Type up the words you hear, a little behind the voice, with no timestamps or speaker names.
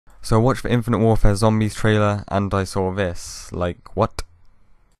So I watched the Infinite Warfare Zombies trailer and I saw this. Like, what?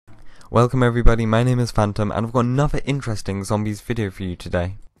 Welcome everybody, my name is Phantom and I've got another interesting Zombies video for you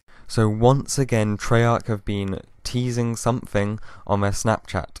today. So once again, Treyarch have been teasing something on their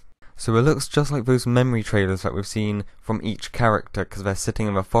Snapchat. So it looks just like those memory trailers that we've seen from each character because they're sitting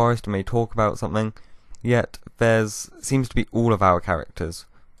in the forest and they talk about something, yet seems to be all of our characters.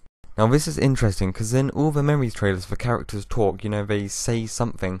 Now this is interesting because in all the memories trailers the characters talk, they say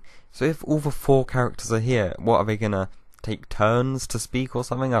something. So if all the 4 characters are here, what are they gonna take turns to speak or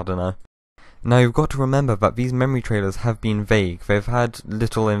something? I don't know. Now you've got to remember that these memory trailers have been vague, they've had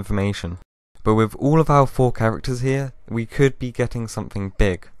little information. But with all of our 4 characters here, we could be getting something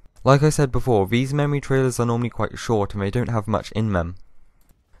big. Like I said before, these memory trailers are normally quite short and they don't have much in them.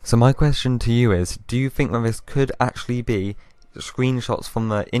 So my question to you is, do you think that this could actually be screenshots from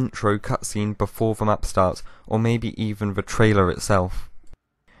the intro cutscene before the map starts, or maybe even the trailer itself?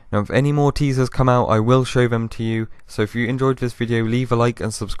 Now if any more teasers come out I will show them to you, so if you enjoyed this video leave a like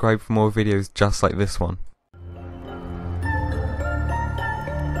and subscribe for more videos just like this one.